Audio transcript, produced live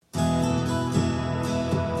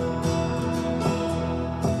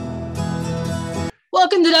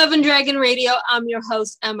Welcome to Dove and Dragon Radio. I'm your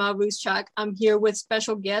host, M.l.Ruscsak. I'm here with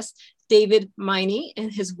special guest, David Meine,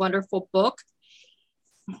 and his wonderful book,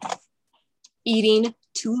 Eating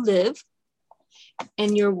to Live,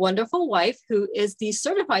 and your wonderful wife, who is the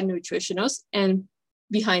certified nutritionist and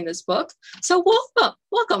behind this book. So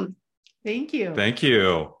welcome. Thank you. Thank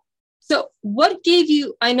you. So what gave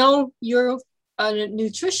you, I know you're a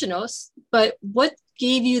nutritionist, but what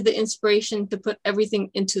gave you the inspiration to put everything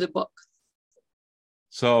into the book?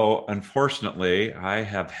 So unfortunately, I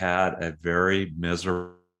have had a very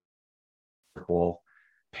miserable,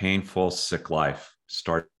 painful, sick life,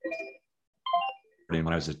 starting when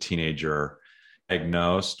I was a teenager,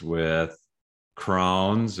 diagnosed with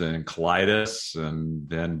Crohn's and colitis, and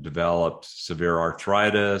then developed severe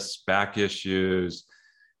arthritis, back issues.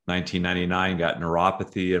 1999, got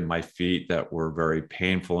neuropathy in my feet that were very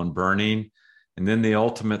painful and burning. And then the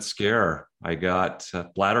ultimate scare, I got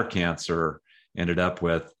bladder cancer, ended up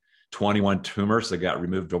with 21 tumors that got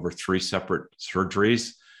removed over 3 separate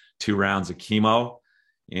surgeries, 2 rounds of chemo,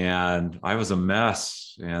 and I was a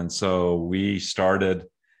mess. And so we started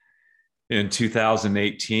in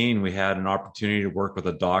 2018, we had an opportunity to work with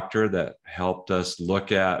a doctor that helped us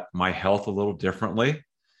look at my health a little differently.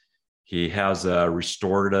 He has a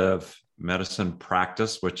restorative medicine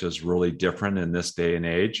practice, which is really different in this day and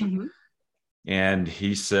age. Mm-hmm. And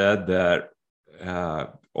he said that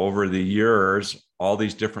over the years, all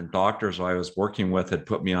these different doctors I was working with had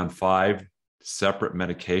put me on 5 separate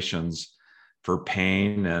medications for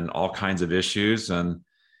pain and all kinds of issues. And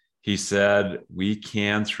he said, we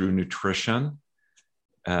can, through nutrition,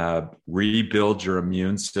 rebuild your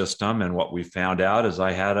immune system. And what we found out is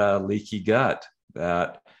I had a leaky gut,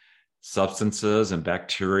 that substances and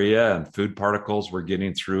bacteria and food particles were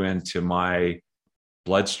getting through into my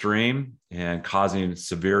bloodstream and causing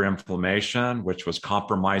severe inflammation, which was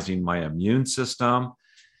compromising my immune system.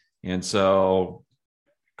 And so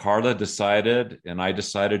Carla decided, and I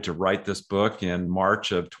decided to write this book in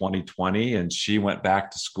March of 2020, and she went back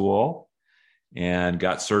to school and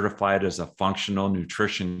got certified as a functional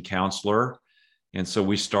nutrition counselor. And so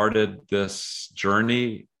we started this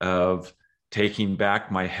journey of taking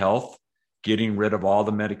back my health, getting rid of all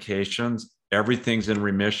the medications. Everything's in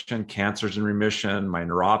remission. Cancer's in remission. My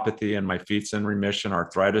neuropathy and my feet's in remission.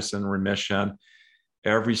 Arthritis in remission.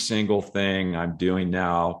 Every single thing I'm doing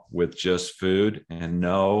now with just food and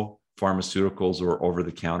no pharmaceuticals or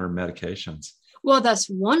over-the-counter medications. Well, that's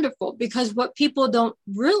wonderful, because what people don't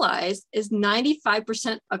realize is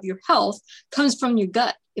 95% of your health comes from your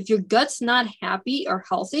gut. If your gut's not happy or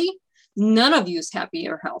healthy, none of you is happy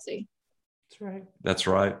or healthy. That's right. That's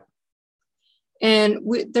right. And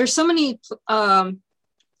there's so many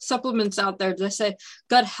supplements out there that say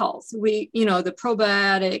gut health. The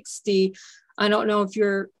probiotics, I don't know if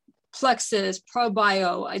you're Plexus,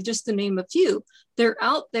 ProBio, just to name a few. They're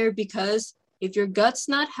out there because if your gut's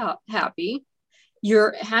not happy,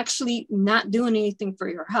 you're actually not doing anything for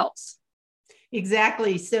your health.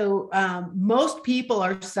 Exactly. So most people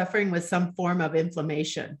are suffering with some form of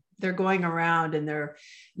inflammation. They're going around and they're,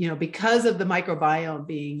 because of the microbiome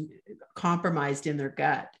being compromised in their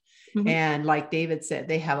gut. Mm-hmm. And like David said,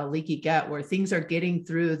 they have a leaky gut where things are getting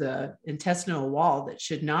through the intestinal wall that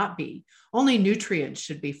should not be. Only nutrients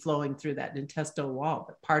should be flowing through that intestinal wall,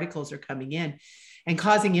 but particles are coming in and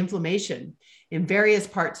causing inflammation in various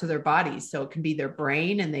parts of their bodies. So it can be their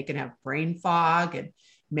brain, and they can have brain fog and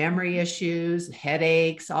memory issues,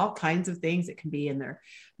 headaches, all kinds of things. It can be in their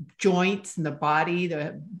joints in the body,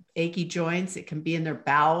 the achy joints. It can be in their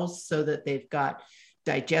bowels, so that they've got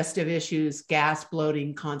digestive issues, gas,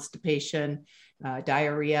 bloating, constipation,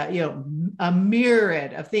 diarrhea, a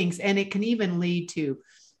myriad of things. And it can even lead to,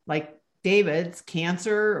 like David's,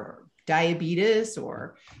 cancer or diabetes,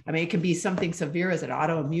 or, it can be something severe as an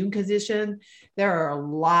autoimmune condition. There are a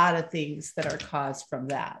lot of things that are caused from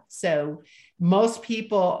that. So most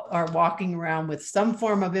people are walking around with some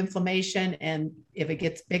form of inflammation. And if it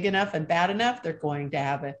gets big enough and bad enough, they're going to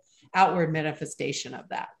have an outward manifestation of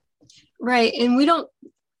that. Right. And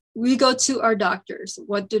we go to our doctors.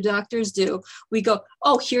 What do doctors do? We go,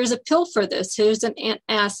 oh, here's a pill for this. Here's an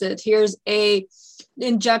antacid. Here's a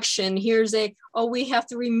injection. We have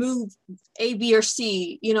to remove A, B, or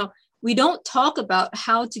C. We don't talk about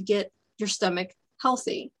how to get your stomach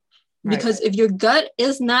healthy, because if your gut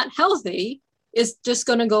is not healthy, it's just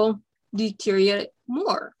going to go deteriorate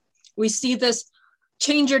more. We see this,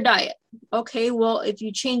 change your diet. Okay, well, if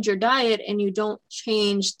you change your diet and you don't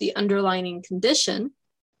change the underlying condition,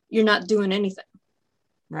 you're not doing anything.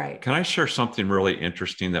 Right. Can I share something really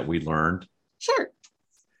interesting that we learned? Sure.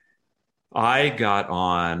 I got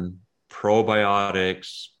on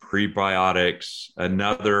probiotics, prebiotics,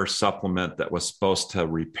 another supplement that was supposed to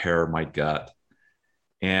repair my gut,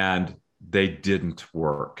 and they didn't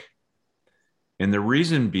work. And the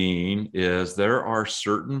reason being is there are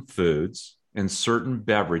certain foods and certain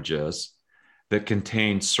beverages that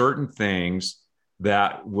contain certain things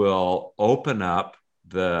that will open up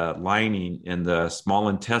the lining in the small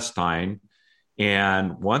intestine.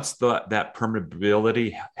 And once that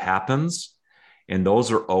permeability happens and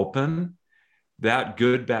those are open, that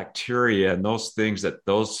good bacteria and those things that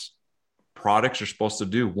those products are supposed to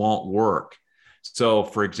do won't work. So,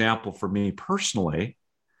 for example, for me personally,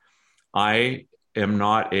 I am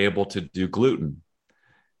not able to do gluten.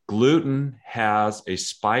 Gluten has a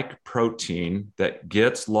spike protein that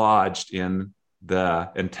gets lodged in the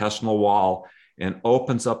intestinal wall and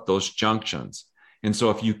opens up those junctions. And so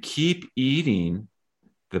if you keep eating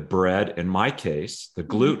the bread, in my case, the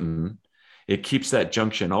gluten, it keeps that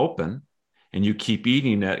junction open, and you keep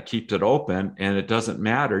eating it, it keeps it open, and it doesn't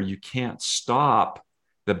matter. You can't stop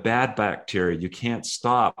the bad bacteria. You can't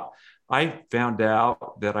stop. I found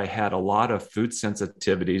out that I had a lot of food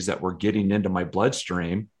sensitivities that were getting into my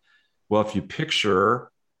bloodstream. Well, if you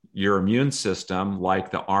picture your immune system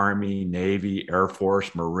like the Army, Navy, Air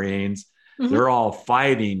Force, Marines, they're all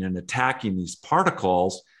fighting and attacking these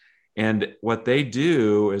particles. And what they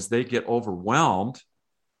do is they get overwhelmed,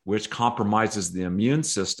 which compromises the immune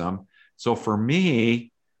system. So for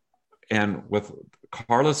me, and with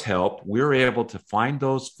Carla's help, we were able to find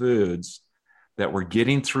those foods that were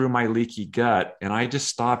getting through my leaky gut. And I just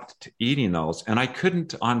stopped eating those. And I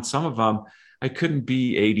couldn't, on some of them, I couldn't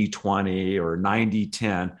be 80-20 or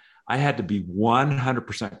 90-10. I had to be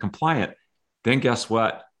 100% compliant. Then guess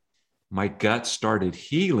what? My gut started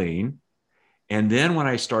healing. And then when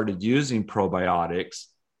I started using probiotics,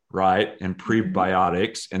 right, and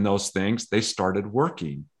prebiotics and those things, they started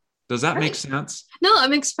working. Does that make sense? No, it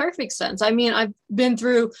makes perfect sense. I mean, I've been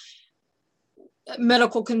through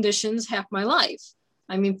medical conditions half my life.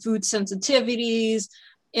 I mean, food sensitivities,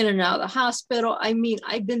 in and out of the hospital. I mean,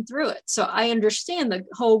 I've been through it. So I understand the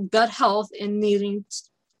whole gut health and needing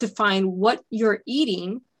to find what you're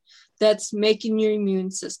eating that's making your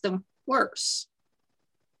immune system worse.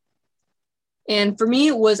 And for me,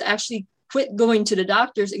 it was actually quit going to the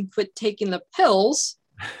doctors and quit taking the pills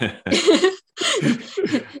and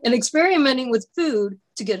experimenting with food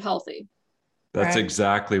to get healthy. That's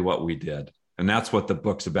exactly what we did. And that's what the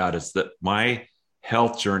book's about, is that my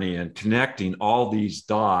health journey and connecting all these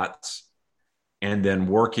dots, and then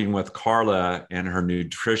working with Carla and her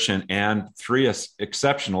nutrition and three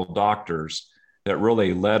exceptional doctors that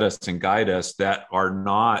really led us and guide us, that are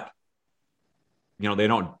not, they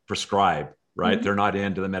don't prescribe, right? They're not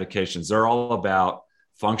into the medications. They're all about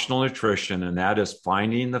functional nutrition. And that is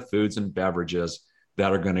finding the foods and beverages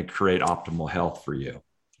that are going to create optimal health for you.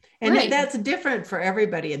 And that's different for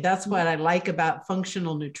everybody. And that's what I like about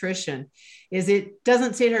functional nutrition, is it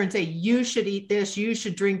doesn't sit here and say, you should eat this, you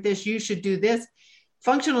should drink this, you should do this.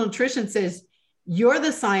 Functional nutrition says, you're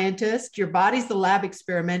the scientist, your body's the lab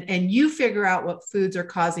experiment, and you figure out what foods are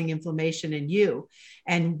causing inflammation in you.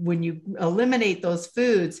 And when you eliminate those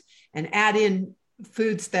foods and add in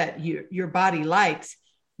foods that your body likes,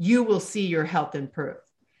 you will see your health improve.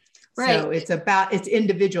 Right. So it's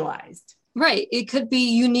individualized. Right. It could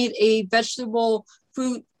be you need a vegetable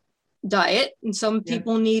fruit diet, and some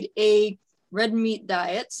people need a red meat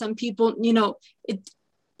diet. Some people, it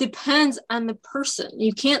depends on the person.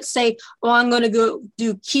 You can't say, oh, I'm going to go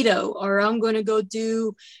do keto, or I'm going to go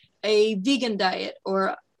do a vegan diet,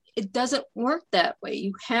 or it doesn't work that way.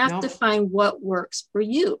 You have to find what works for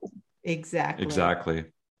you. Exactly.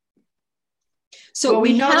 So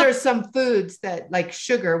we know there's some foods that, like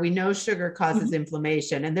sugar, we know sugar causes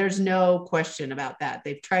inflammation, and there's no question about that.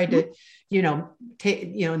 They've tried to,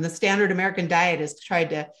 in the standard American diet has tried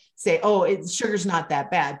to say, oh, sugar's not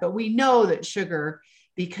that bad. But we know that sugar,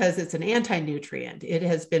 because it's an anti-nutrient, it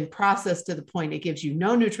has been processed to the point it gives you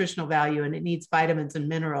no nutritional value, and it needs vitamins and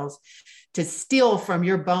minerals to steal from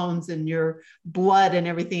your bones and your blood and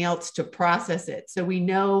everything else to process it. So we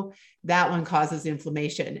know that one causes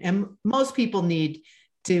inflammation. And most people need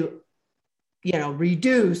to,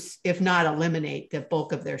 reduce, if not eliminate, the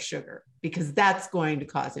bulk of their sugar, because that's going to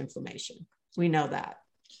cause inflammation. We know that.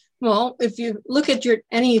 Well, if you look at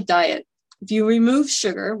any diet, if you remove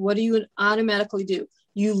sugar, what do you automatically do?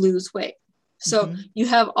 You lose weight. So you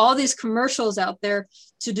have all these commercials out there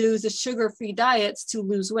to do the sugar-free diets to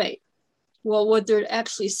lose weight. Well, what they're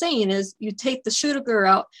actually saying is you take the sugar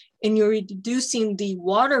out and you're reducing the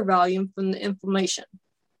water volume from the inflammation.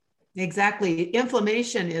 Exactly.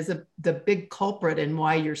 Inflammation is the big culprit in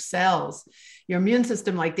why your immune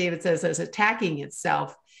system, like David says, is attacking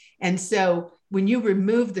itself. And so when you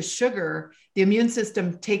remove the sugar, the immune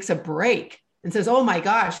system takes a break and says, oh my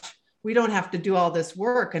gosh, we don't have to do all this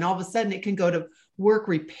work. And all of a sudden it can go to work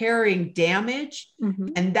repairing damage. Mm-hmm.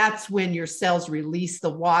 And that's when your cells release the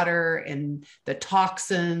water and the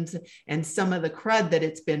toxins and some of the crud that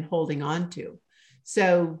it's been holding on to.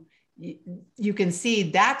 So you can see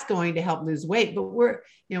that's going to help lose weight, but we're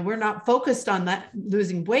not focused on that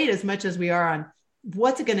losing weight as much as we are on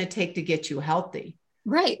what's it going to take to get you healthy.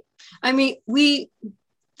 Right. I mean, we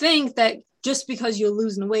think that just because you're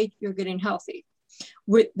losing weight, you're getting healthy.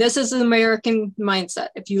 This is an American mindset.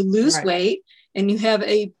 If you lose weight and you have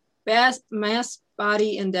a mass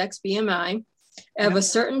body index, BMI, of a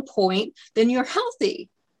certain point, then you're healthy.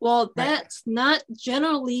 Well, that's not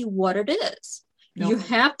generally what it is. Nope. You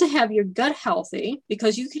have to have your gut healthy,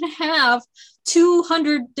 because you can have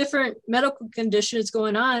 200 different medical conditions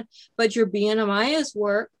going on, but your BMI is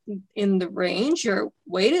in the range, your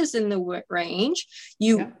weight is in the range.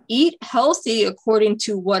 You eat healthy according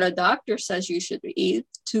to what a doctor says you should eat,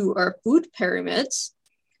 to our food pyramids,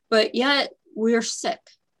 but yet we're sick.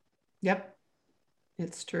 Yep,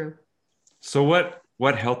 it's true. So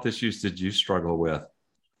what health issues did you struggle with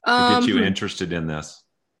to get you interested in this?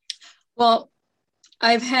 Well,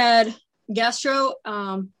 I've had gastro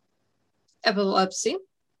epilepsy.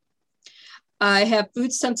 I have food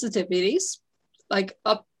sensitivities, like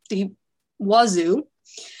up the wazoo.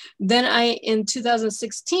 Then in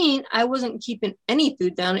 2016, I wasn't keeping any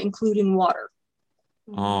food down, including water.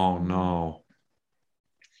 Oh, no.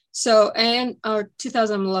 So, and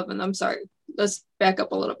 2011, I'm sorry, let's back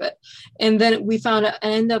up a little bit. And then we found out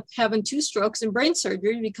I ended up having 2 strokes and brain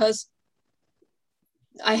surgery because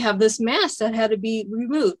I have this mass that had to be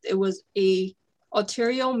removed. It was a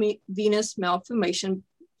arteriovenous malformation,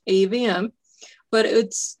 AVM, but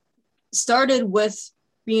it's started with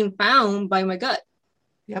being found by my gut.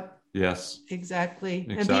 Yep. Yes. Exactly.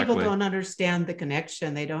 And people don't understand the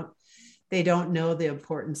connection. They don't know the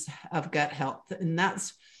importance of gut health. And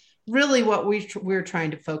that's really what we're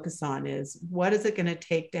trying to focus on, is what is it going to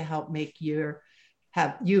take to help make you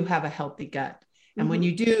have a healthy gut? And when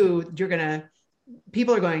you do,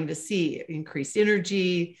 people are going to see increased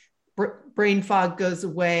energy, brain fog goes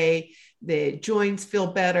away, the joints feel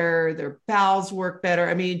better, their bowels work better.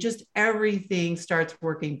 I mean, just everything starts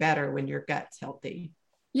working better when your gut's healthy.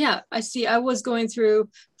 Yeah, I see. I was going through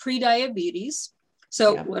pre-diabetes.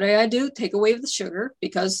 So what did I do? Take away the sugar,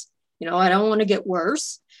 because, I don't want to get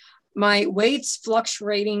worse. My weight's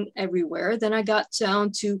fluctuating everywhere. Then I got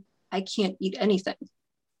down to, I can't eat anything.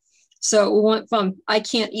 So we went from I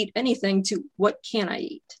can't eat anything to what can I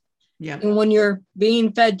eat? Yeah. And when you're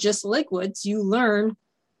being fed just liquids, you learn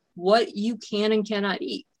what you can and cannot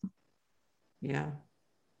eat. Yeah.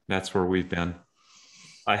 That's where we've been.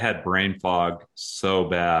 I had brain fog so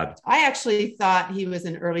bad. I actually thought he was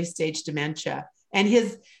in early stage dementia. And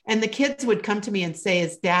the kids would come to me and say,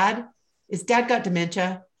 is dad got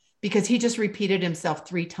dementia? Because he just repeated himself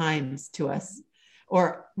 3 times to us.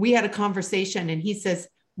 Or we had a conversation and he says,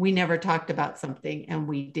 we never talked about something, and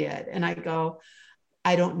we did. And I go,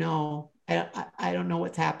 I don't know. I don't know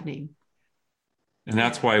what's happening. And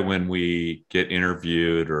that's why when we get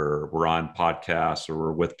interviewed or we're on podcasts or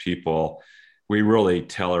we're with people, we really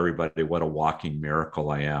tell everybody what a walking miracle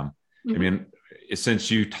I am. Mm-hmm. I mean, since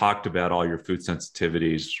you talked about all your food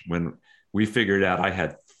sensitivities, when we figured out I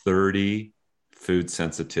had 30 food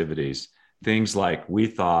sensitivities, things like we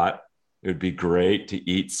thought it would be great to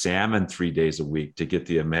eat salmon 3 days a week to get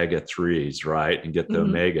the omega-3s, right? And get the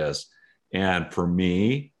omegas. And for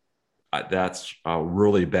me, that's a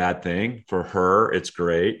really bad thing. For her, it's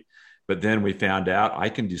great. But then we found out I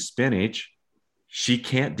can do spinach. She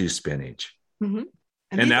can't do spinach. Mm-hmm.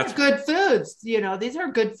 And that's good foods. These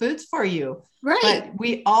are good foods for you. Right. But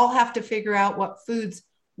we all have to figure out what foods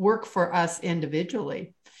work for us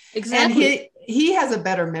individually. Exactly. And he has a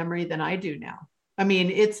better memory than I do now. I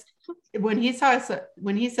mean, it's when he says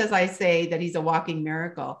I say that he's a walking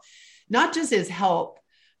miracle, not just his health,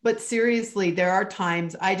 but seriously, there are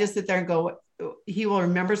times I just sit there and go, he will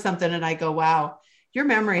remember something. And I go, wow, your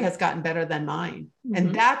memory has gotten better than mine. Mm-hmm.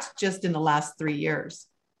 And that's just in the last 3 years.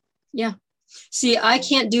 Yeah. See, I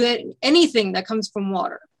can't do anything that comes from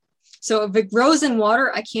water. So if it grows in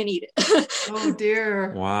water, I can't eat it. Oh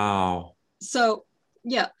dear. Wow. So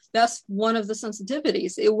yeah, that's one of the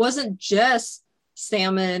sensitivities. It wasn't just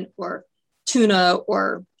salmon or tuna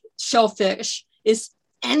or shellfish. It's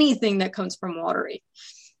anything that comes from watery.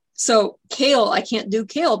 So kale, I can't do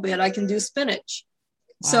kale, but I can do spinach.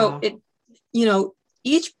 Wow. So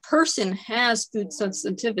each person has food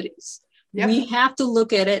sensitivities. Yep. We have to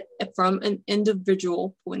look at it from an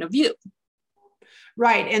individual point of view.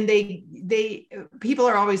 Right. And people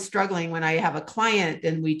are always struggling when I have a client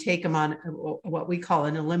and we take them on what we call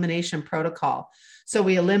an elimination protocol. So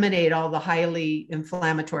we eliminate all the highly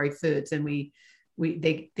inflammatory foods, and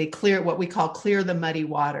they clear what we call clear the muddy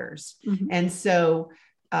waters. Mm-hmm. And so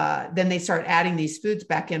then they start adding these foods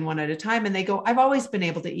back in one at a time, and they go, I've always been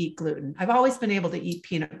able to eat gluten. I've always been able to eat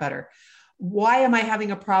peanut butter. Why am I having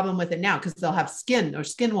a problem with it now? Because they'll have skin, or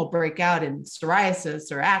skin will break out in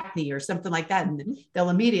psoriasis or acne or something like that. And they'll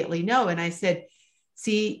immediately know. And I said,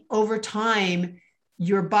 see, over time,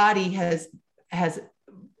 your body has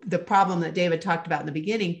the problem that David talked about in the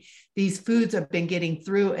beginning. These foods have been getting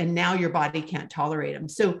through, and now your body can't tolerate them.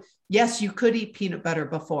 So yes, you could eat peanut butter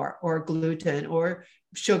before, or gluten or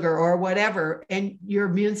sugar or whatever, and your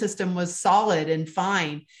immune system was solid and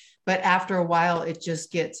fine. But after a while, it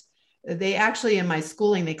just gets, they actually, in my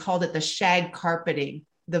schooling, they called it the shag carpeting,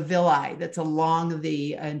 the villi that's along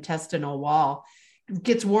the intestinal wall. It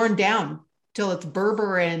gets worn down till it's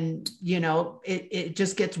Berber, and, it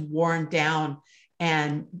just gets worn down.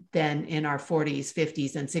 And then in our 40s,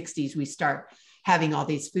 50s, and 60s, we start having all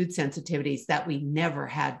these food sensitivities that we never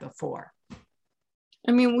had before.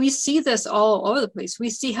 I mean, we see this all over the place. We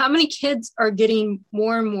see how many kids are getting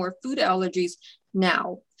more and more food allergies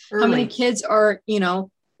now. Early. How many kids are,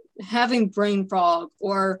 having brain fog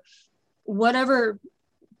or whatever.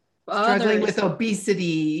 Struggling with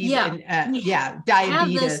obesity. And, diabetes.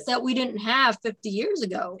 Have this that we didn't have 50 years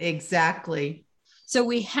ago. Exactly. So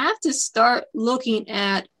we have to start looking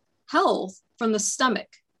at health from the stomach,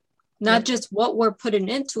 not just what we're putting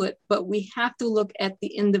into it, but we have to look at the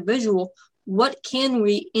individual. What can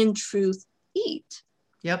we in truth eat?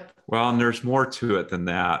 Yep. Well, and there's more to it than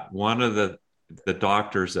that. One of the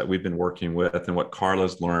doctors that we've been working with, and what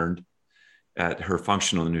Carla's learned at her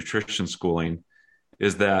functional nutrition schooling,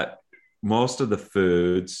 is that most of the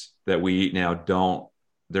foods that we eat now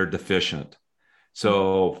they're deficient.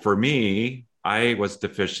 So for me, I was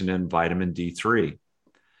deficient in vitamin D3.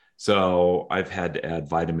 So I've had to add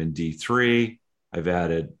vitamin D3. I've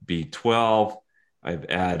added B12. I've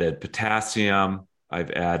added potassium.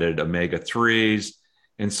 I've added omega-3s.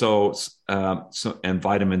 And so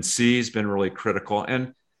vitamin C has been really critical.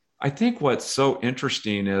 And I think what's so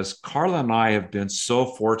interesting is Carla and I have been so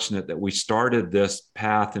fortunate that we started this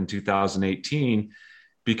path in 2018,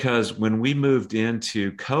 because when we moved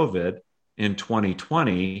into COVID in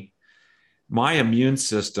 2020, my immune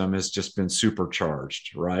system has just been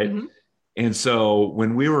supercharged, right? Mm-hmm. And so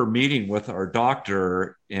when we were meeting with our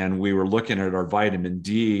doctor and we were looking at our vitamin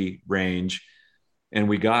D range, and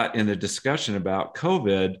we got in the discussion about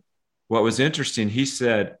COVID, what was interesting, he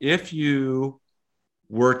said, if you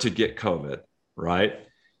were to get COVID, right?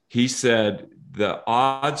 He said the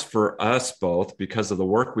odds for us both, because of the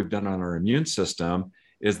work we've done on our immune system,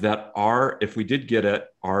 is that if we did get it,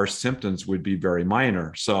 our symptoms would be very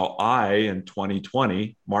minor. So in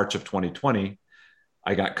 2020, March of 2020,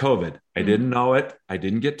 I got COVID. I didn't know it. I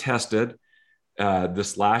didn't get tested.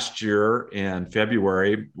 This last year in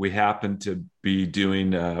February, we happened to be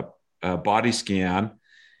doing a body scan,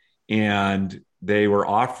 and they were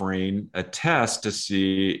offering a test to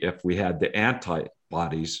see if we had the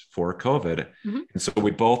antibodies for COVID. Mm-hmm. And so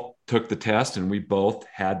we both took the test, and we both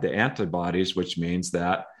had the antibodies, which means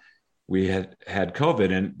that we had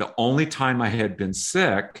COVID. And the only time I had been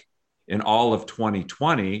sick in all of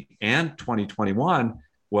 2020 and 2021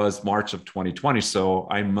 was March of 2020. So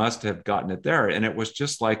I must have gotten it there. And it was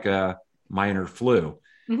just like a minor flu.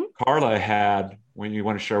 Mm-hmm. Carla had, when you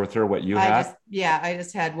want to share with her what you had? I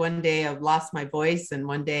just had one day of lost my voice and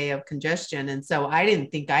one day of congestion. And so I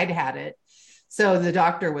didn't think I'd had it. So the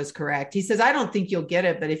doctor was correct. He says, I don't think you'll get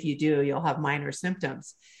it, but if you do, you'll have minor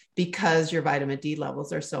symptoms because your vitamin D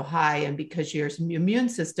levels are so high, and because your immune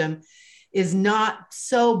system is not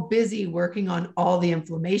so busy working on all the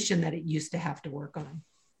inflammation that it used to have to work on.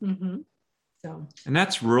 Mm-hmm. And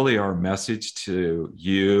that's really our message to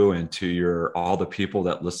you and to all the people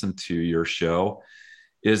that listen to your show,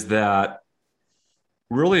 is that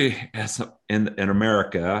really, in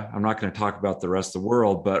America, I'm not going to talk about the rest of the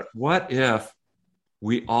world, but what if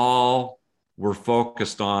we all were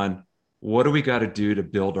focused on what do we got to do to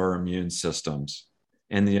build our immune systems?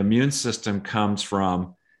 And the immune system comes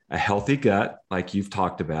from a healthy gut, like you've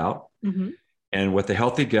talked about. Mm-hmm. And with a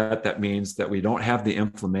healthy gut, that means that we don't have the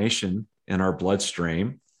inflammation in our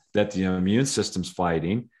bloodstream that the immune system's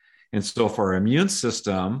fighting. And so if our immune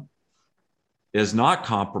system is not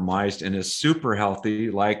compromised and is super healthy,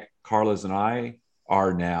 like Carla's and I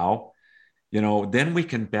are now, then we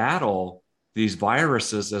can battle these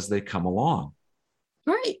viruses as they come along.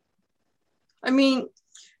 Right. I mean,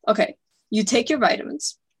 okay, you take your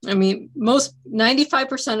vitamins. I mean, most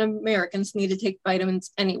 95% of Americans need to take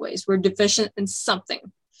vitamins anyways. We're deficient in something.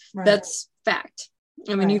 Right. That's fact.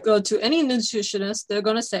 I mean, you go to any nutritionist, they're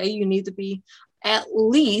going to say you need to be at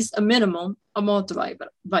least a minimum a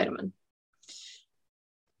multivitamin.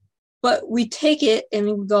 But we take it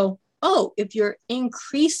and we go, oh, if you're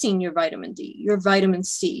increasing your vitamin D, your vitamin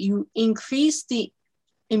C, you increase the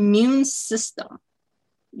immune system,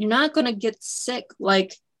 you're not going to get sick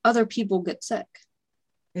like other people get sick.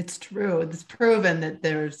 It's true. It's proven that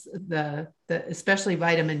there's the especially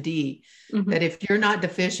vitamin D, that if you're not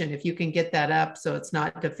deficient, if you can get that up so it's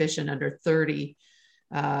not deficient under 30,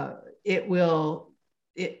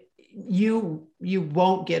 you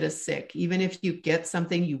won't get as sick. Even if you get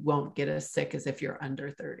something, you won't get as sick as if you're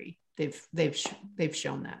under 30. They've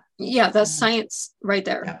shown that. Yeah, that's science right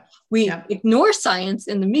there. Yep. We ignore science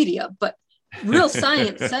in the media, but real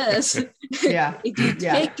science says if you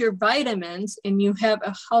take your vitamins and you have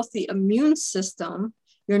a healthy immune system,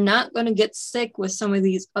 you're not going to get sick with some of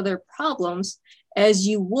these other problems as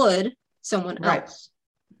you would someone else.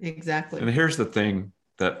 Exactly. And here's the thing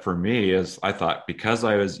that for me is, I thought because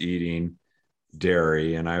I was eating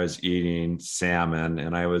dairy and I was eating salmon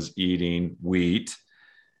and I was eating wheat,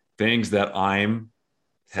 things that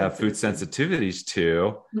have food sensitivities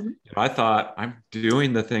to, I thought I'm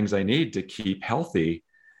doing the things I need to keep healthy.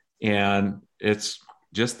 And it's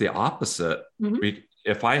just the opposite.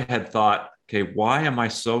 If I had thought, okay, why am I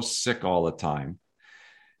so sick all the time?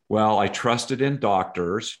 Well, I trusted in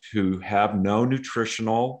doctors who have no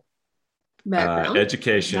nutritional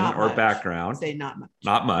education or background. Say not much.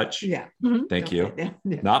 Not much. Yeah. Thank you.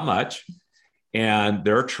 Not much. And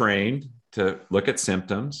they're trained to look at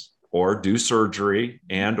symptoms or do surgery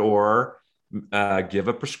and or give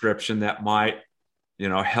a prescription that might,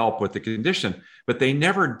 help with the condition. But they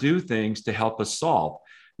never do things to help us solve.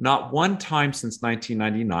 Not one time since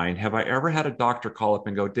 1999 have I ever had a doctor call up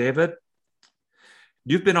and go, David,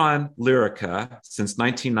 you've been on Lyrica since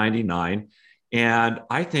 1999, and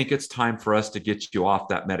I think it's time for us to get you off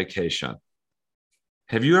that medication.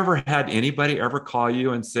 Have you ever had anybody ever call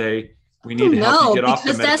you and say, we need to help you get off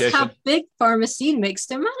the medication? Because that's how big pharmacy makes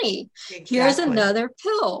their money. Exactly. Here's another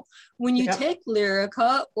pill. When you take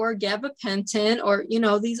Lyrica or gabapentin or,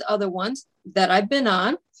 these other ones that I've been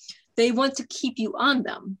on, they want to keep you on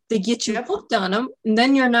them. They get you hooked on them. And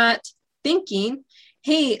then you're not thinking,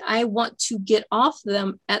 hey, I want to get off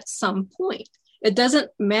them at some point. It doesn't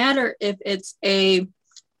matter if it's a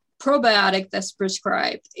probiotic that's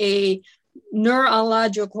prescribed, a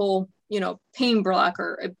neurological, pain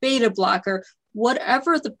blocker, a beta blocker,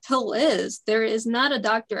 whatever the pill is, there is not a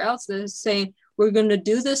doctor else that is saying, we're going to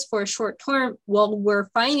do this for a short term while we're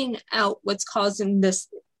finding out what's causing this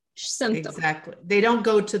symptom. Exactly. They don't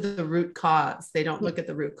go to the root cause. They don't look at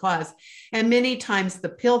the root cause. And many times the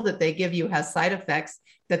pill that they give you has side effects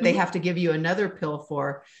that they have to give you another pill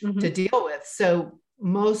for to deal with. So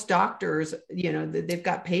most doctors, they've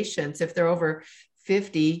got patients, if they're over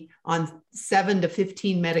 50, on 7 to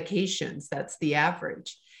 15 medications. That's the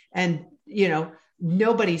average. And,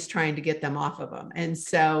 nobody's trying to get them off of them. And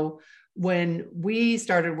so when we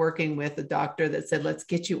started working with a doctor that said, let's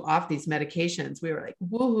get you off these medications, we were like,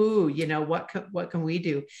 woohoo, what can we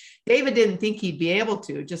do? David didn't think he'd be able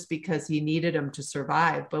to, just because he needed them to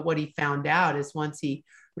survive. But what he found out is once he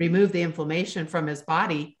removed the inflammation from his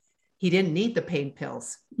body, he didn't need the pain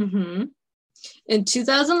pills. In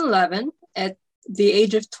 2011, at the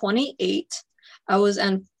age of 28, I was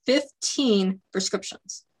on 15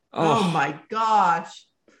 prescriptions. Oh my gosh.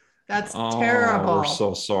 That's terrible. We're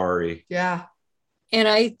so sorry. Yeah. And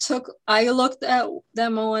I looked at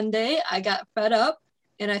them one day, I got fed up,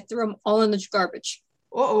 and I threw them all in the garbage.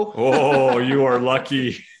 Oh, you are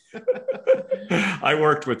lucky. I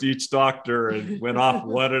worked with each doctor and went off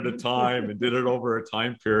one at a time and did it over a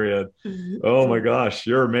time period. Oh my gosh,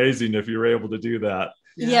 you're amazing if you were able to do that.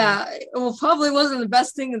 Yeah, well, probably wasn't the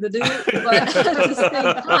best thing to do, but at the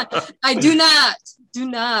same time, I do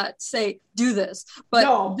not say do this,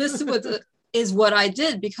 but this is what I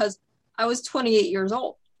did because I was 28 years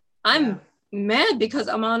old. I'm mad because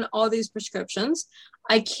I'm on all these prescriptions.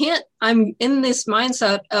 I'm in this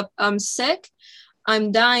mindset of I'm sick,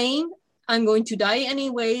 I'm dying, I'm going to die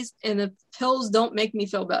anyways, and the pills don't make me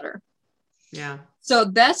feel better. Yeah. So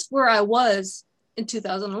that's where I was in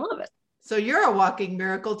 2011. So you're a walking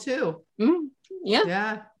miracle too.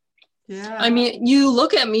 Yeah. Yeah. I mean, you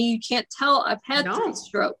look at me, you can't tell I've had 3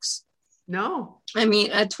 strokes. No. I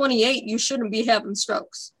mean, at 28, you shouldn't be having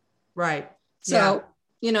strokes. Right. So,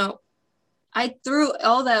 I threw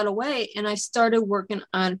all that away and I started working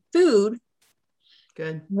on food.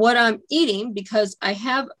 Good. What I'm eating, because I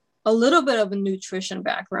have a little bit of a nutrition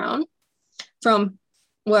background from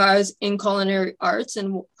where I was in culinary arts,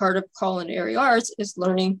 and part of culinary arts is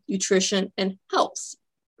learning nutrition and health.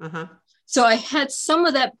 Uh-huh. So I had some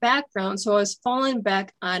of that background. So I was falling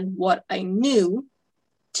back on what I knew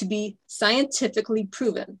to be scientifically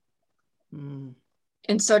proven and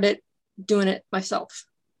started doing it myself.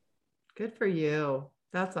 Good for you.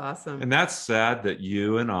 That's awesome. And that's sad that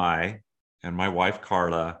you and I and my wife,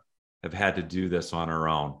 Carla, have had to do this on our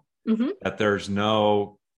own. Mm-hmm. That there's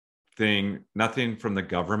nothing from the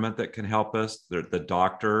government that can help us. The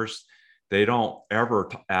doctors, they don't ever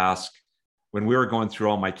ask. When we were going through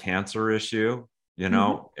all my cancer issue, and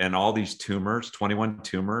all these tumors, 21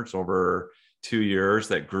 tumors over 2 years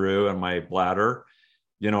that grew in my bladder,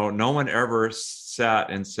 no one ever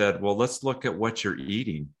sat and said, well, let's look at what you're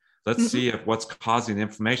eating. Let's see if what's causing the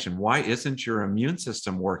inflammation. Why isn't your immune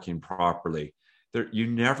system working properly? You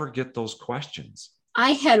never get those questions.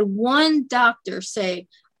 I had one doctor say,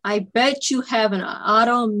 I bet you have an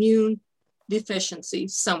autoimmune deficiency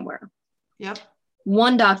somewhere. Yep.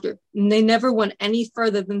 One doctor, and they never went any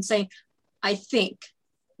further than saying, I think.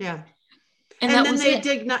 Yeah. And then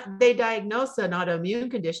they diagnose an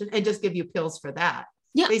autoimmune condition and just give you pills for that.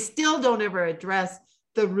 Yeah. They still don't ever address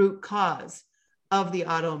the root cause of the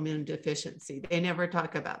autoimmune deficiency. They never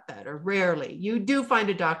talk about that, or rarely. You do find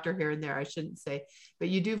a doctor here and there, I shouldn't say, but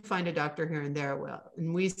you do find a doctor here and there. Well,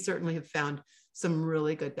 and we certainly have found some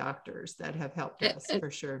really good doctors that have helped us for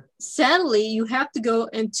sure. Sadly, you have to go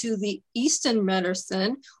into the Eastern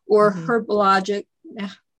medicine or herbologic,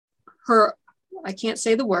 I can't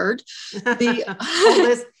say the word. You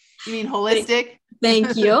mean holistic?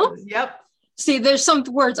 Thank you. Yep. See, there's some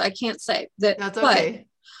words I can't say. That's okay.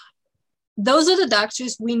 Those are the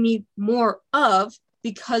doctors we need more of,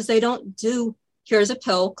 because they don't do, here's a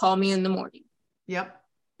pill, call me in the morning. Yep.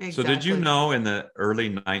 Exactly. So did you know in the early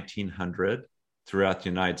 1900s, throughout the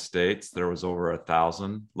United States, there was over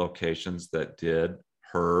 1,000 locations that did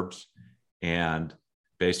herbs and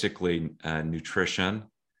basically nutrition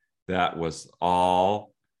that was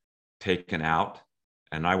all taken out.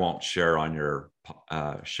 And I won't share on your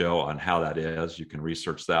show on how that is. You can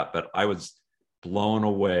research that. But I was blown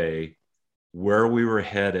away where we were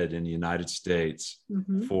headed in the United States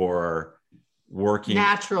for working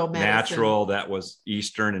natural that was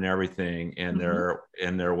Eastern and everything. And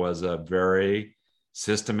there was a very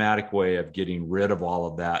systematic way of getting rid of all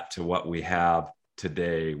of that to what we have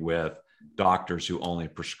today with doctors who only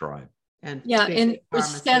prescribe. And the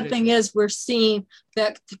sad thing is we're seeing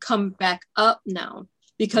that to come back up now,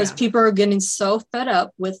 because people are getting so fed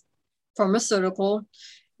up with pharmaceutical,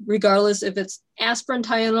 regardless if it's aspirin,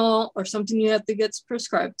 Tylenol, or something you have to get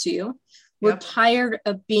prescribed to you. We're tired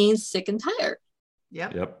of being sick and tired.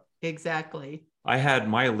 Yep. Exactly. I had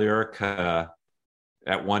my Lyrica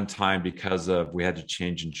at one time, because we had to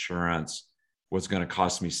change insurance, was going to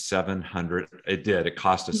cost me $700. It did. It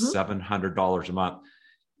cost us $700 a month.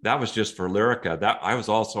 That was just for Lyrica. That I was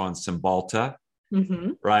also on Cymbalta,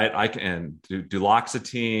 right? I can do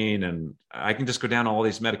duloxetine, and I can just go down all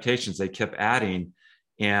these medications they kept adding.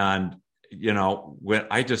 And, when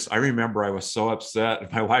I remember I was so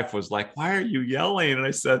upset. My wife was like, why are you yelling? And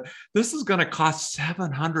I said, this is going to cost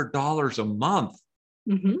 $700 a month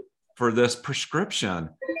for this prescription.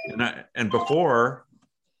 And before,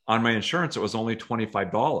 on my insurance, it was only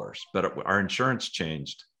 $25, but our insurance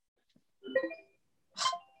changed.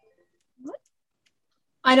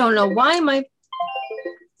 I don't know why my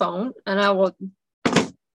phone, and I will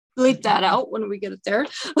bleep that out when we get it there.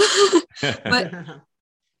 But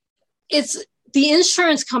it's the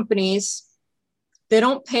insurance companies, they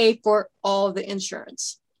don't pay for all the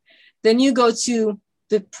insurance. Then you go to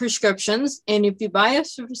the prescriptions, and if you buy a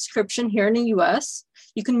prescription here in the US,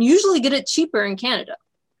 you can usually get it cheaper in Canada.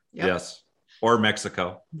 Yes. Or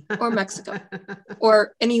Mexico.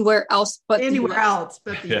 Or anywhere else but the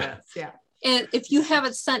US. Yeah. And if you have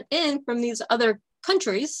it sent in from these other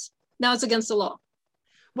countries, now it's against the law.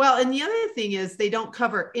 Well, and the other thing is they don't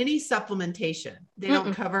cover any supplementation. They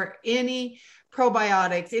don't cover any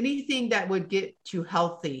probiotics, anything that would get you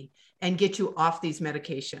healthy and get you off these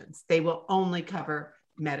medications. They will only cover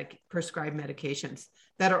prescribed medications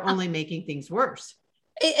that are only making things worse.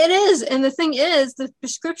 It is. And the thing is, the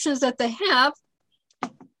prescriptions that they have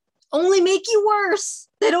only make you worse.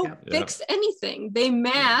 They don't fix anything. They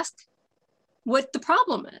mask what the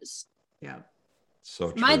problem is. Yeah.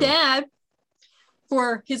 So true. My dad,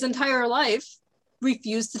 for his entire life,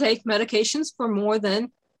 refused to take medications for more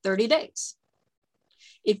than 30 days.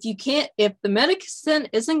 If the medicine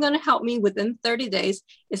isn't going to help me within 30 days,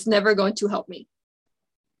 it's never going to help me.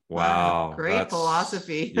 Wow. Great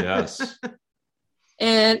philosophy. Yes.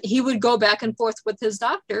 And he would go back and forth with his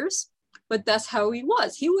doctors, but that's how he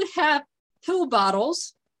was. He would have pill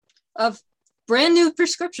bottles of brand new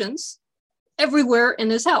prescriptions everywhere in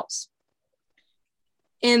his house.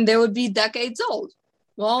 And they would be decades old.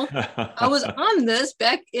 Well, I was on this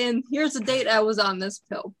here's the date I was on this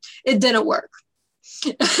pill. It didn't work.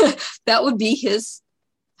 That would be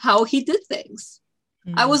how he did things.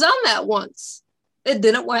 I was on that once. It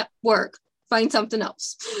didn't work. Find something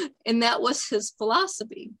else. And that was his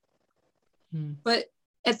philosophy. But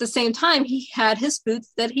at the same time, he had his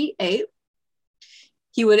foods that he ate.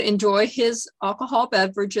 He would enjoy his alcohol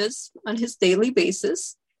beverages on his daily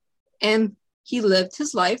basis. And he lived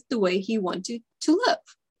his life the way he wanted to live.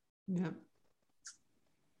 Yeah.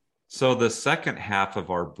 So the second half of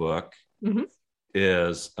our book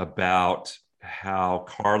is about how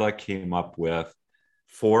Carla came up with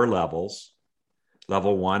 4 levels,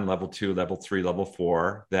 level 1, level 2, level 3, level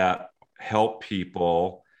 4, that help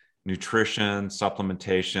people, nutrition,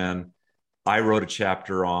 supplementation. I wrote a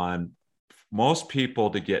chapter on most people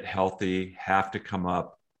to get healthy have to come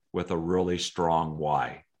up with a really strong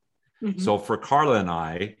why. So for Carla and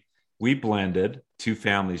I, we blended 2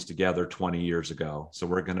 families together 20 years ago. So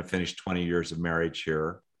we're going to finish 20 years of marriage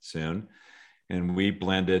here soon. And we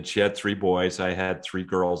blended, she had 3 boys. I had 3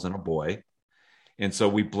 girls and a boy. And so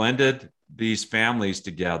we blended these families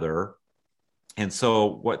together. And so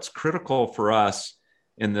what's critical for us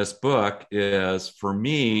in this book is, for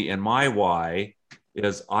me and my why,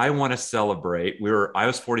 is I want to celebrate. I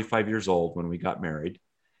was 45 years old when we got married.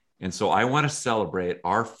 And so I want to celebrate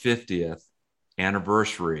our 50th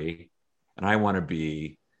anniversary. And I want to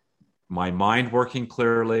be my mind working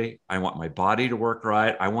clearly. I want my body to work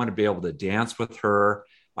right. I want to be able to dance with her.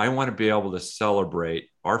 I want to be able to celebrate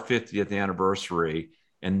our 50th anniversary.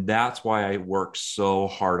 And that's why I work so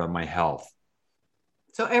hard on my health.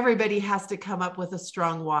 So everybody has to come up with a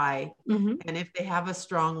strong why. And if they have a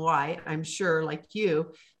strong why, I'm sure, like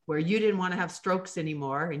you, where you didn't want to have strokes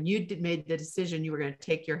anymore and you made the decision you were going to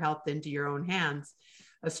take your health into your own hands,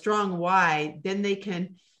 a strong why, then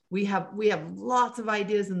we have lots of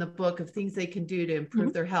ideas in the book of things they can do to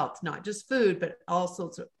improve their health, not just food, but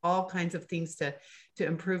also all kinds of things to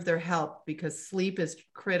improve their health, because sleep is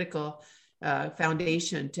critical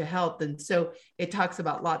foundation to health. And so it talks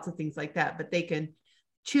about lots of things like that, but they can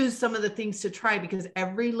choose some of the things to try, because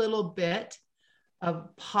every little bit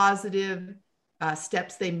of positive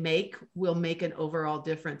steps they make will make an overall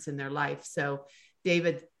difference in their life. So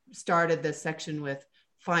David started this section with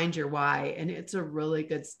find your why. And it's a really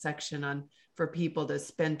good section for people to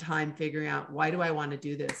spend time figuring out, why do I want to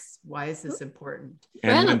do this? Why is this important?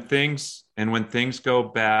 And when things go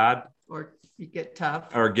bad or get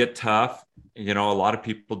tough, a lot of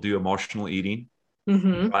people do emotional eating,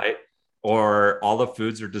 right? Or all the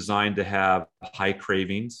foods are designed to have high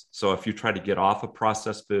cravings. So if you try to get off of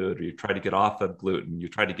processed food, or you try to get off of gluten, you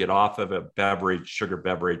try to get off of a sugar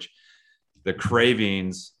beverage, the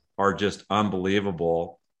cravings are just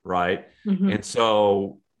unbelievable, right? And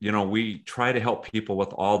so, we try to help people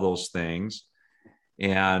with all those things.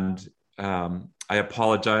 And I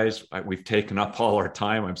apologize. We've taken up all our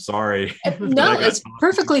time. I'm sorry. No, it's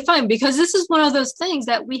perfectly fine, because this is one of those things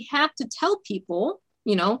that we have to tell people.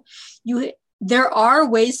 There are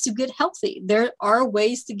ways to get healthy. There are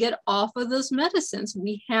ways to get off of those medicines.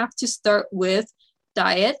 We have to start with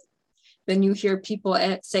diet. Then you hear people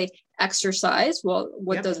say exercise. Well,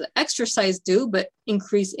 what does the exercise do but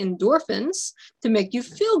increase endorphins to make you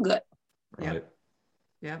feel good? Right.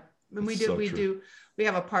 Yeah. And we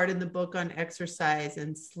have a part in the book on exercise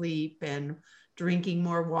and sleep and drinking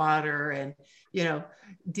more water and,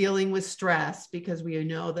 dealing with stress, because we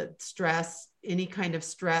know that any kind of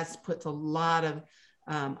stress puts a lot of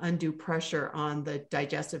undue pressure on the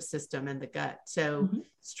digestive system and the gut. So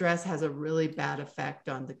stress has a really bad effect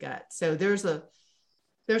on the gut. So there's a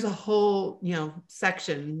whole,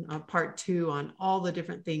 section, part 2 on all the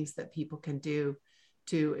different things that people can do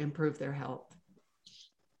to improve their health.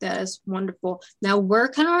 That is wonderful. Now, where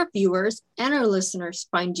can our viewers and our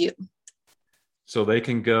find you? So they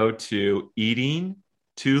can go to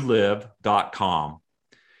eatingtolive.com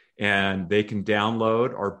and they can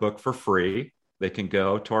download our book for free. They can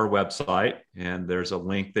go to our website and there's a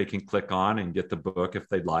link they can click on and get the book if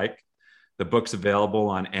they'd like. The book's available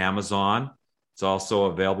on Amazon. It's also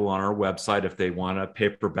available on our website if they want a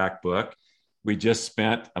paperback book. We just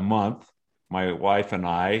spent a month, my wife and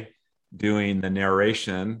I, doing the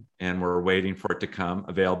narration, and we're waiting for it to come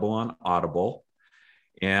available on Audible.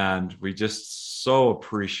 And we just so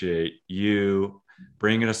appreciate you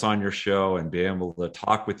bringing us on your show and being able to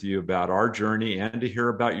talk with you about our journey and to hear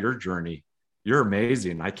about your journey. You're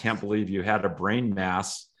amazing. I can't believe you had a brain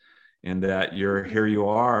mass and that here you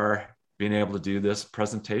are being able to do this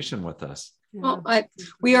presentation with us. Well,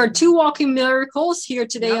 we are two walking miracles here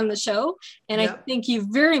today on the show. And I thank you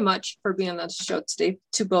very much for being on the show today,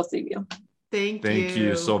 to both of you. Thank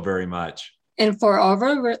you so very much. And for all of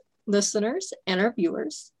our listeners and our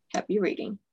viewers, happy reading.